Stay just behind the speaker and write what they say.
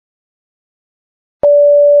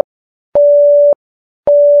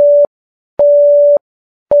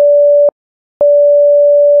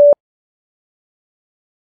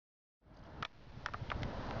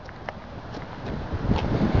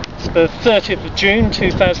the 30th of June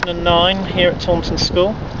 2009 here at Taunton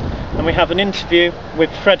School, and we have an interview with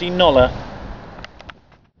Freddie Knoller.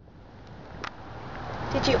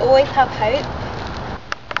 Did you always have hope?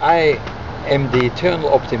 I am the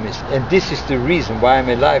eternal optimist, and this is the reason why I'm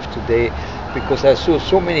alive today, because I saw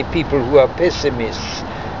so many people who are pessimists.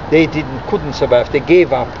 They couldn't survive, they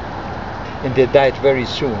gave up, and they died very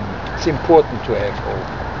soon. It's important to have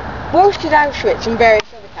hope. Whilst at Auschwitz and various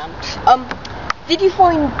other camps, did you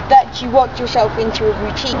find that you worked yourself into a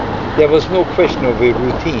routine? There was no question of a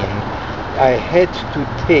routine. I had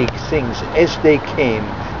to take things as they came,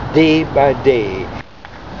 day by day.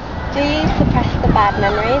 Do you suppress the bad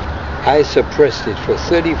memories? I suppressed it for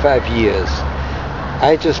 35 years.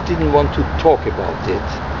 I just didn't want to talk about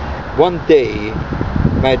it. One day,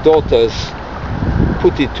 my daughters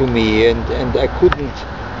put it to me, and I couldn't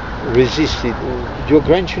resist it. Your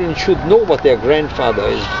grandchildren should know what their grandfather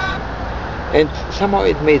is. And somehow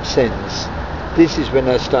it made sense. This is when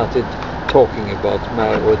I started talking about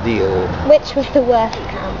my ordeal. Which was the worst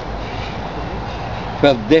camp?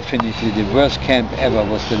 Well, definitely the worst camp ever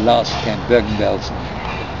was the last camp, Bergen-Belsen.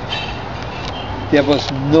 There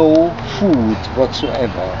was no food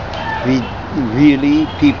whatsoever.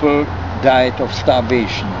 People died of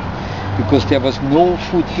starvation because there was no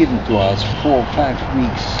food given to us 4 or 5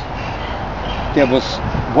 weeks. There was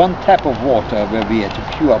one tap of water where we had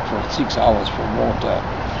to queue up for 6 hours for water.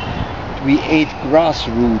 We ate grass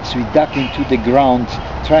roots, we dug into the ground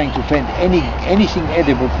trying to find anything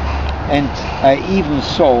edible. And I even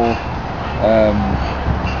saw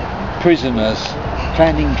prisoners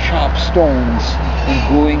finding sharp stones and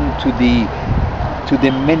going to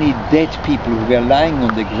the many dead people who were lying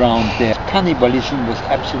on the ground there. Cannibalism was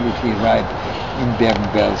absolutely ripe in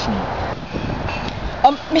Bergen-Belsen.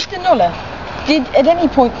 Mr. Knoller, did at any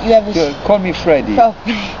point you ever... Call me Freddie. Oh,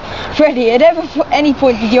 Freddie, at any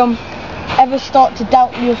point did you ever start to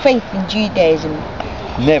doubt your faith in Judaism?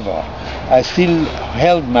 Never. I still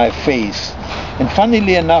held my faith. And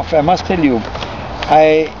funnily enough, I must tell you,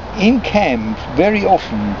 in camp, very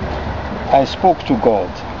often, I spoke to God.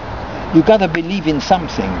 You gotta believe in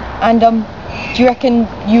something. And do you reckon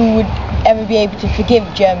you would ever be able to forgive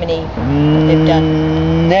Germany what they've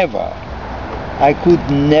done? Never. I could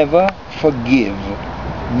never forgive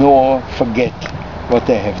nor forget what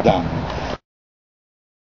they have done.